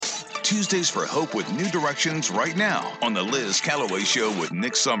Tuesdays for Hope with New Directions right now on The Liz Callaway Show with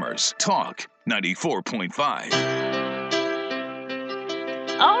Nick Summers. Talk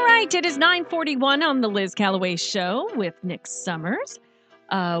 94.5. All right, it is 9:41 on The Liz Callaway Show with Nick Summers.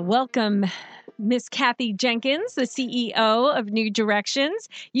 Welcome, Miss Kathy Jenkins, the CEO of New Directions.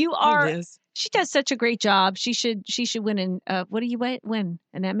 You are. Liz. She does such a great job. She should win an. What do you win?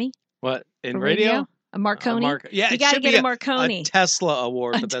 An Emmy? What in For radio? A Marconi? Yeah, you it got to should get be a Marconi. A Tesla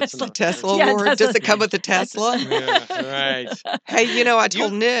award, but that's Tesla. not Tesla Yeah, award? Tesla. Does it come with a Tesla? Yeah, right. Hey, I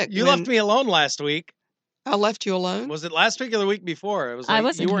told Nick. You left me alone last week. I left you alone? Was it last week or the week before? It was like I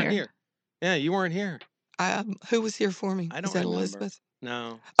wasn't you weren't here. Yeah, you weren't here. Who was here for me? I don't Is that remember. Elizabeth?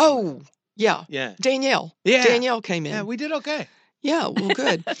 No. Oh, yeah. Yeah. Danielle. Yeah. Danielle came in. Yeah, we did okay. Yeah, well,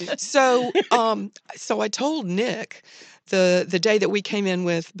 good. So I told Nick the day that we came in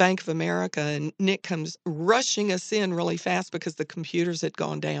with Bank of America, and Nick comes rushing us in really fast because the computers had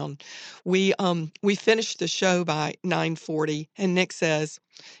gone down. We finished the show by 9:40, and Nick says,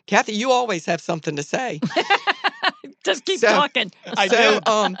 "Kathy, you always have something to say." Just keep talking.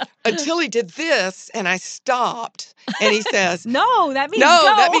 Until he did this, and I stopped, and he says, No, that means "No,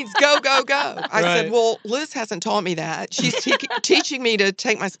 go. that means go, go, go." I said, Right. "Well, Liz hasn't taught me that. She's teaching me to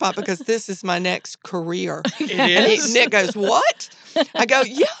take my spot because this is my next career." It And is. Nick goes, "What?" I go,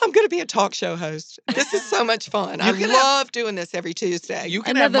 "Yeah, I'm going to be a talk show host. This is so much fun. I love doing this every Tuesday." You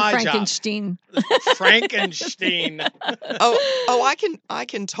can Another have my Frankenstein. job. Frankenstein. I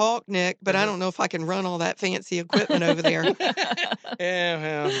can talk, Nick, but I don't know if I can run all that fancy equipment over there. Yeah,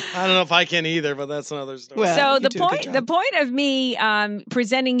 well, I don't know if I can either, but that's another story. Well, So you the do a good point job. of me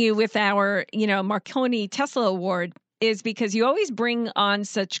presenting you with our Marconi Tesla Award is because you always bring on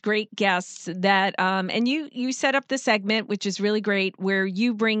such great guests that and you set up the segment, which is really great, where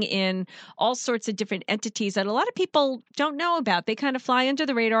you bring in all sorts of different entities that a lot of people don't know about. They kind of fly under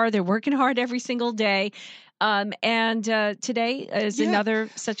the radar. They're working hard every single day. And today is another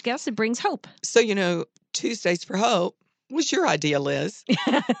such guest that brings hope. So, Tuesdays for Hope was your idea, Liz.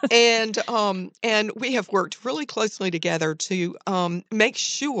 And we have worked really closely together to make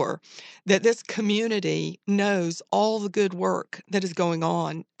sure that this community knows all the good work that is going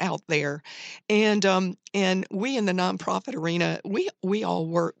on out there. And we in the nonprofit arena, we all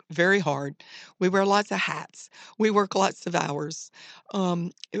work very hard. We wear lots of hats. We work lots of hours.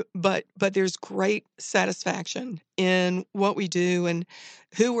 But there's great satisfaction in what we do and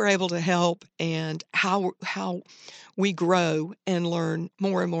who we're able to help and how we grow and learn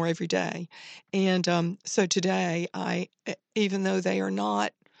more and more every day. And so today, even though they are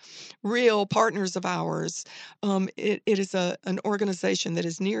not real partners of ours, it is an organization that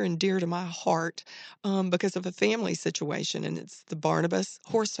is near and dear to my heart because of a family situation, and it's the Barnabas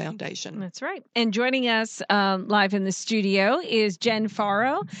Horse Foundation. That's right. And joining us live in the studio is Jen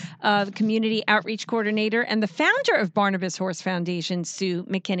Farrow, the Community Outreach Coordinator and the founder of Barnabas Horse Foundation, Sue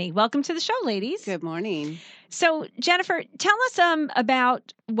McKinney. Welcome to the show, ladies. Good morning. So, Jennifer, tell us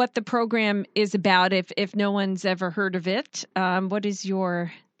about what the program is about if no one's ever heard of it. What is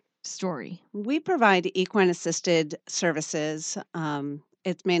your story? We provide equine-assisted services.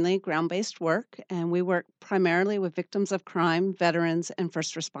 It's mainly ground-based work, and we work primarily with victims of crime, veterans, and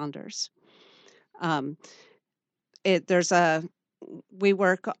first responders. We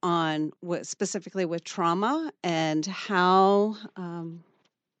work on specifically with trauma and how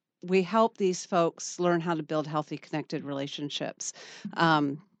we help these folks learn how to build healthy, connected relationships.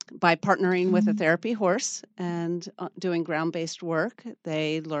 By partnering with a therapy horse and doing ground-based work,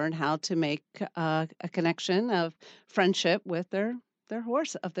 they learn how to make a connection of friendship with their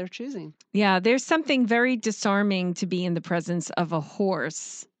horse of their choosing. Yeah, there's something very disarming to be in the presence of a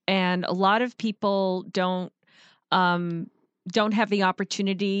horse, and a lot of people don't have the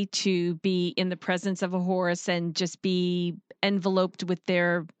opportunity to be in the presence of a horse and just be enveloped with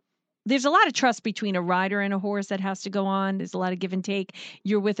there's a lot of trust between a rider and a horse that has to go on. There's a lot of give and take.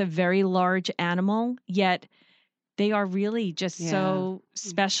 You're with a very large animal, yet they are really just so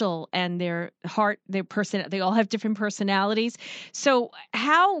special, and their person, they all have different personalities. So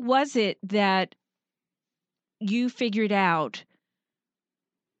how was it that you figured out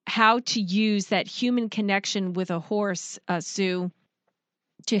how to use that human connection with a horse, Sue,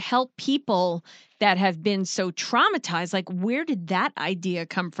 to help people that have been so traumatized? Like, where did that idea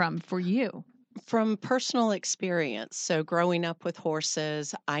come from for you? From personal experience. So growing up with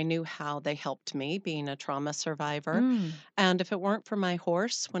horses, I knew how they helped me being a trauma survivor. And if it weren't for my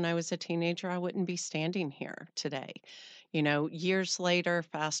horse when I was a teenager, I wouldn't be standing here today. Years later,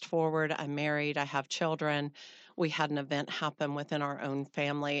 fast forward, I'm married, I have children. We had an event happen within our own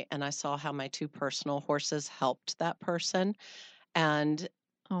family, and I saw how my two personal horses helped that person. And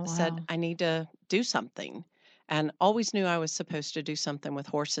Oh, said, wow. I need to do something. And always knew I was supposed to do something with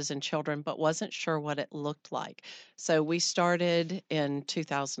horses and children, but wasn't sure what it looked like. So we started in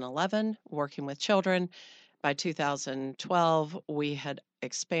 2011 working with children. By 2012, we had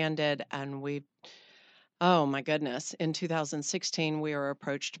expanded and oh my goodness. In 2016, we were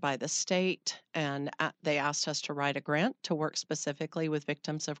approached by the state and they asked us to write a grant to work specifically with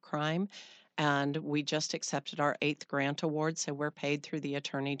victims of crime. And we just accepted our 8th grant award. So we're paid through the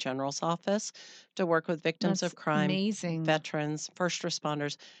Attorney General's office to work with victims That's of crime, amazing. veterans, first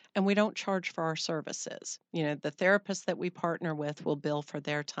responders, and we don't charge for our services. The therapists that we partner with will bill for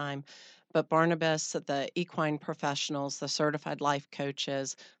their time. But Barnabas, the equine professionals, the certified life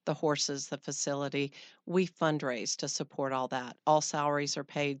coaches, the horses, the facility, we fundraise to support all that. All salaries are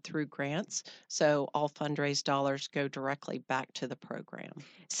paid through grants, so all fundraised dollars go directly back to the program.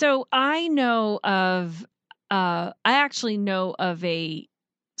 So I actually know of a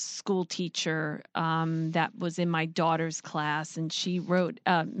school teacher that was in my daughter's class, and she wrote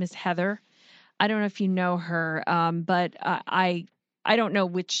Miss Heather. I don't know if you know her, but I don't know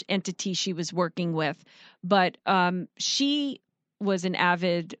which entity she was working with, but she was an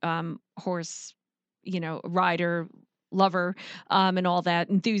avid horse, rider, lover, and all that,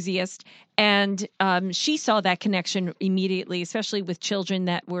 enthusiast. And she saw that connection immediately, especially with children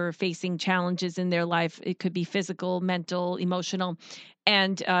that were facing challenges in their life. It could be physical, mental, emotional.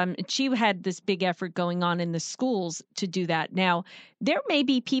 And she had this big effort going on in the schools to do that. Now, there may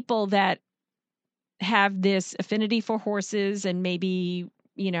be people that have this affinity for horses and maybe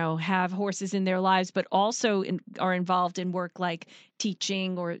have horses in their lives, but also are involved in work like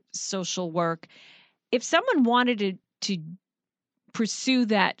teaching or social work. If someone wanted to pursue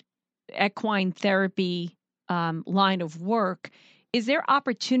that equine therapy line of work, is there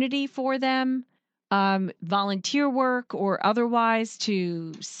opportunity for them, volunteer work or otherwise,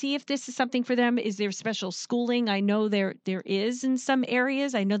 to see if this is something for them? Is there special schooling? I know there is in some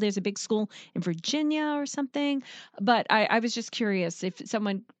areas. I know there's a big school in Virginia or something, but I was just curious if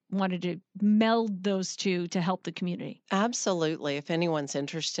someone wanted to meld those two to help the community. Absolutely. If anyone's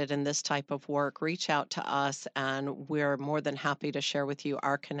interested in this type of work, reach out to us and we're more than happy to share with you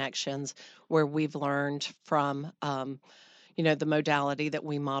our connections where we've learned from the modality that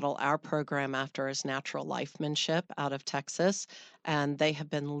we model our program after is natural lifemanship out of Texas. And they have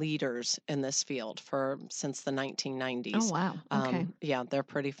been leaders in this field since the 1990s. Oh, wow. Okay. Yeah, they're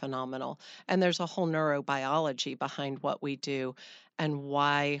pretty phenomenal. And there's a whole neurobiology behind what we do and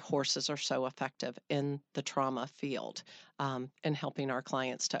why horses are so effective in the trauma field, and helping our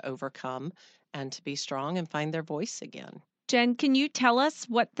clients to overcome and to be strong and find their voice again. Jen, can you tell us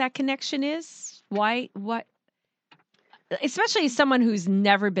what that connection is? Especially as someone who's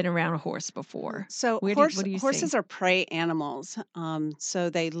never been around a horse before. So what do you horses see? are prey animals. So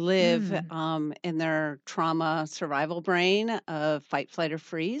they live in their trauma survival brain of fight, flight, or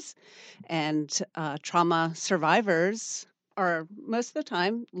freeze. And trauma survivors are most of the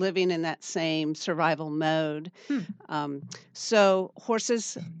time living in that same survival mode. So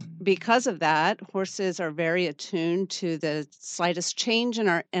horses, because of that, horses are very attuned to the slightest change in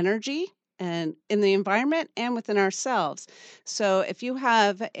our energy and in the environment and within ourselves. So if you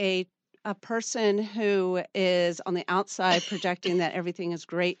have a person who is on the outside projecting that everything is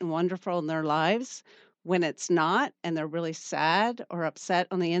great and wonderful in their lives, when it's not, and they're really sad or upset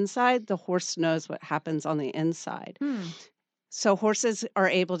on the inside, the horse knows what happens on the inside. So horses are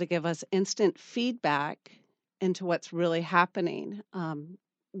able to give us instant feedback into what's really happening.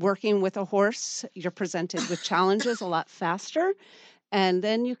 Working with a horse, you're presented with challenges a lot faster. And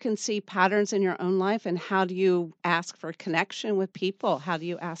then you can see patterns in your own life. And how do you ask for connection with people? How do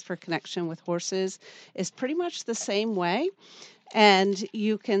you ask for connection with horses? Is pretty much the same way. And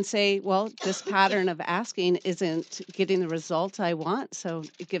you can say, well, this pattern of asking isn't getting the results I want. So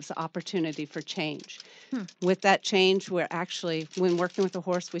it gives the opportunity for change. With that change, we're actually, when working with a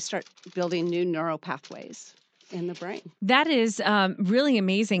horse, we start building new neural pathways in the brain. That is really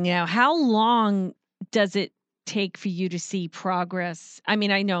amazing. Now, how long does it take for you to see progress? I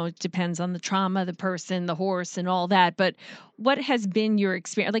mean, I know it depends on the trauma, the person, the horse, and all that. But what has been your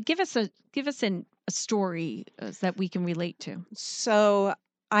experience? Like, give us a story that we can relate to. So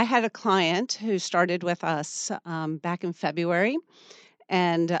I had a client who started with us back in February,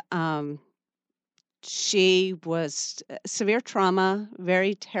 and she was severe trauma,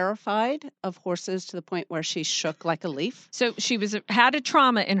 very terrified of horses to the point where she shook like a leaf. So she had a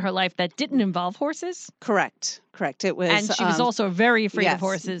trauma in her life that didn't involve horses? Correct. It was, and she was also very afraid of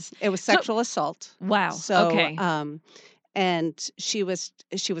horses. It was sexual assault. Wow. So, okay. and she was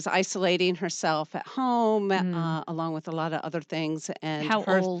isolating herself at home, along with a lot of other things. And How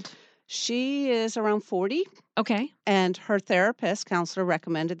old? She is around 40. Okay. And her therapist, counselor,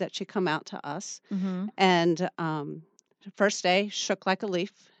 recommended that she come out to us. Mm-hmm. And the first day, shook like a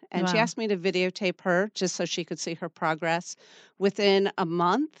leaf. And she Wow. asked me to videotape her just so she could see her progress. Within a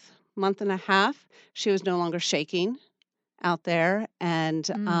month and a half, she was no longer shaking out there.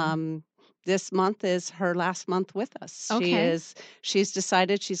 And this month is her last month with us. Okay. She's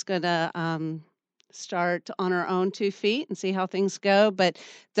decided she's going to start on her own 2 feet and see how things go. But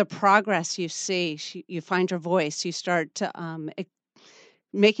the progress you see, you find your voice, you start to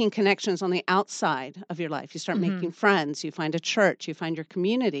making connections on the outside of your life. You start making friends, you find a church, you find your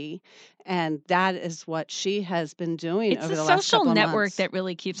community, and that is what she has been doing It's over the the last social couple of network months. that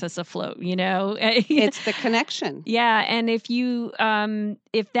really keeps us afloat, you know? It's the connection. Yeah, and if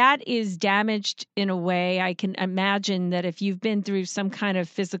that is damaged in a way, I can imagine that if you've been through some kind of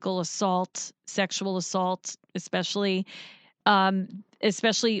physical assault, sexual assault, especially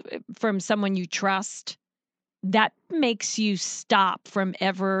from someone you trust, that makes you stop from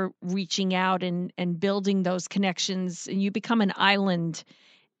ever reaching out and building those connections, and you become an island.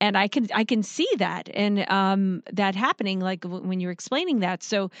 And I can see that, and that happening, like when you're explaining that.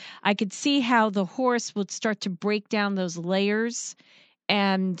 So I could see how the horse would start to break down those layers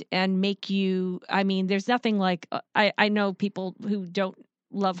and make you. I mean, there's nothing like I know people who don't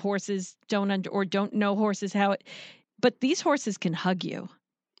love horses, don't know horses but these horses can hug you.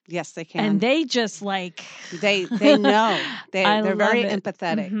 Yes, they can. And they just like they know they're very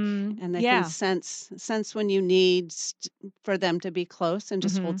empathetic, and they can sense when you need for them to be close and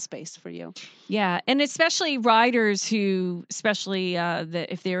just hold space for you. Yeah, and especially riders who, especially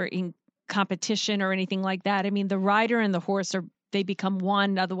if they're in competition or anything like that. I mean, the rider and the horse they become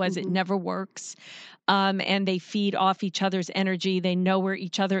one. Otherwise, it never works. And they feed off each other's energy. They know where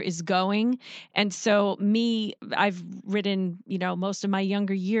each other is going. And so I've ridden, most of my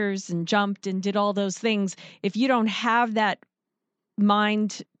younger years and jumped and did all those things. If you don't have that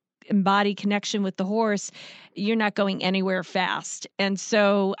mind and body connection with the horse, you're not going anywhere fast. And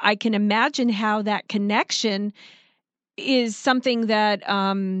so I can imagine how that connection is something that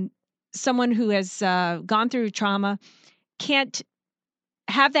someone who has gone through trauma can't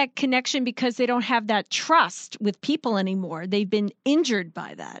have that connection because they don't have that trust with people anymore. They've been injured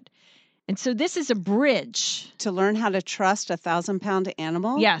by that. And so this is a bridge. To learn how to trust a 1,000-pound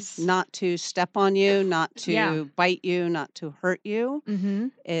animal. Yes. Not to step on you, not to bite you, not to hurt you,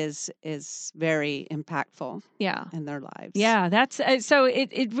 is very impactful in their lives. Yeah, that's so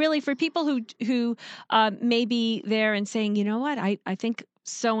it really, for people who may be there and saying, you know what, I think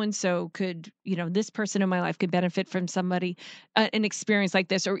so-and-so could, this person in my life could benefit from somebody, an experience like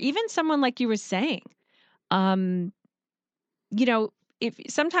this, or even someone like you were saying, if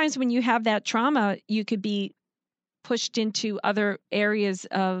sometimes when you have that trauma, you could be pushed into other areas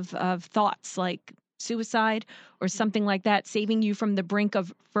of thoughts like suicide or something like that, saving you from the brink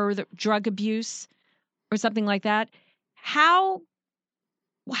of further drug abuse or something like that. How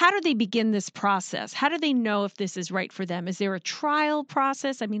do they begin this process? How do they know if this is right for them? Is there a trial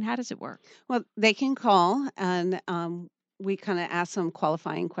process? I mean, how does it work? Well, they can call, and we kind of ask them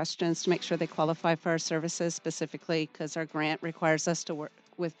qualifying questions to make sure they qualify for our services, specifically because our grant requires us to work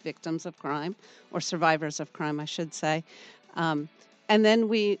with victims of crime, or survivors of crime, I should say. And then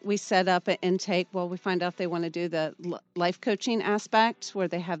we set up an intake. Well, we find out if they want to do the life coaching aspect, where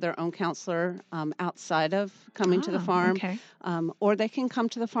they have their own counselor outside of coming to the farm. Okay. Or they can come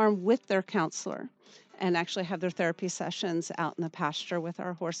to the farm with their counselor and actually have their therapy sessions out in the pasture with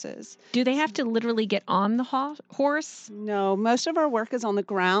our horses. Do they have to literally get on the horse? No, most of our work is on the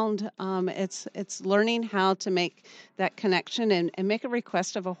ground. It's learning how to make that connection and make a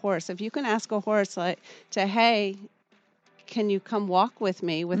request of a horse. If you can ask a horse hey, can you come walk with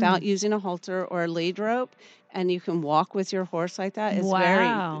me without using a halter or a lead rope? And you can walk with your horse like that.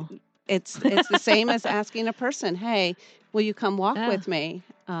 It's the same as asking a person, hey, will you come walk with me?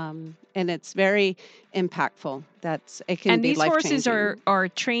 And it's very impactful. It can be life-changing. And these horses are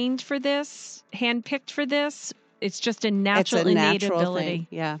trained for this, handpicked for this. It's just a natural innate ability. Thing.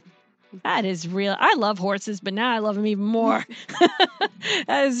 Yeah. That is real. I love horses, but now I love them even more.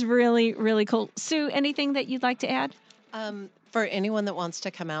 That is really, really cool. Sue, anything that you'd like to add? For anyone that wants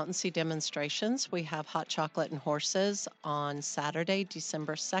to come out and see demonstrations, we have Hot Chocolate and Horses on Saturday,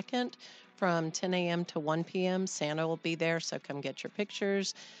 December 2nd from 10 a.m. to 1 p.m. Santa will be there, so come get your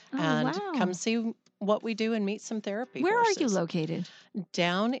pictures and come see what we do and meet some therapy Where horses. are you located?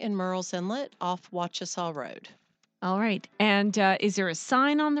 Down in Murrells Inlet off Wachesaw Road. All right. And is there a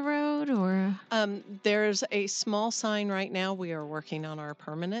sign on the road or? There's a small sign right now. We are working on our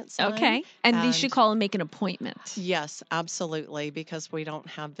permanent sign. Okay. And you should call and make an appointment. Yes, absolutely, because we don't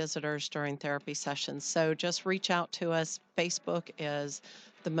have visitors during therapy sessions. So just reach out to us. Facebook is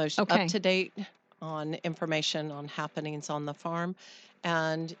the most up-to-date on information on happenings on the farm.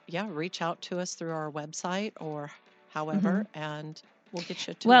 And yeah, reach out to us through our website or however, and we'll get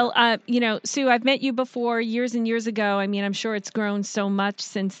you to Well, Sue, I've met you before years and years ago. I mean, I'm sure it's grown so much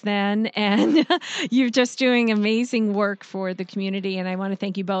since then, and you're just doing amazing work for the community. And I want to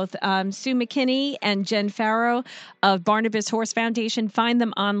thank you both, Sue McKinney and Jen Farrow of Barnabas Horse Foundation. Find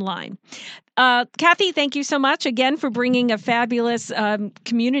them online. Kathy, thank you so much again for bringing a fabulous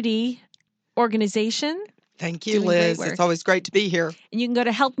community organization. Thank you, Liz. It's always great to be here. And you can go to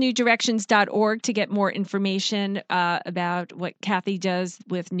helpnewdirections.org to get more information about what Kathy does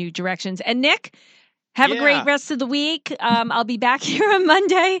with New Directions. And Nick, have a great rest of the week. I'll be back here on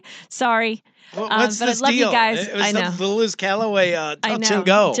Monday. Sorry. What's but this I love deal? you guys. I know. The Liz Callaway touch and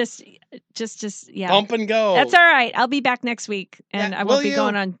go. Just yeah. Pump and go. That's all right. I'll be back next week, and I won't be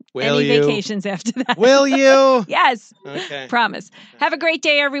going on any vacations after that. Will you? Yes. Okay. Promise. Have a great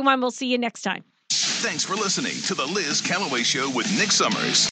day, everyone. We'll see you next time. Thanks for listening to the Liz Callaway Show with Nick Summers.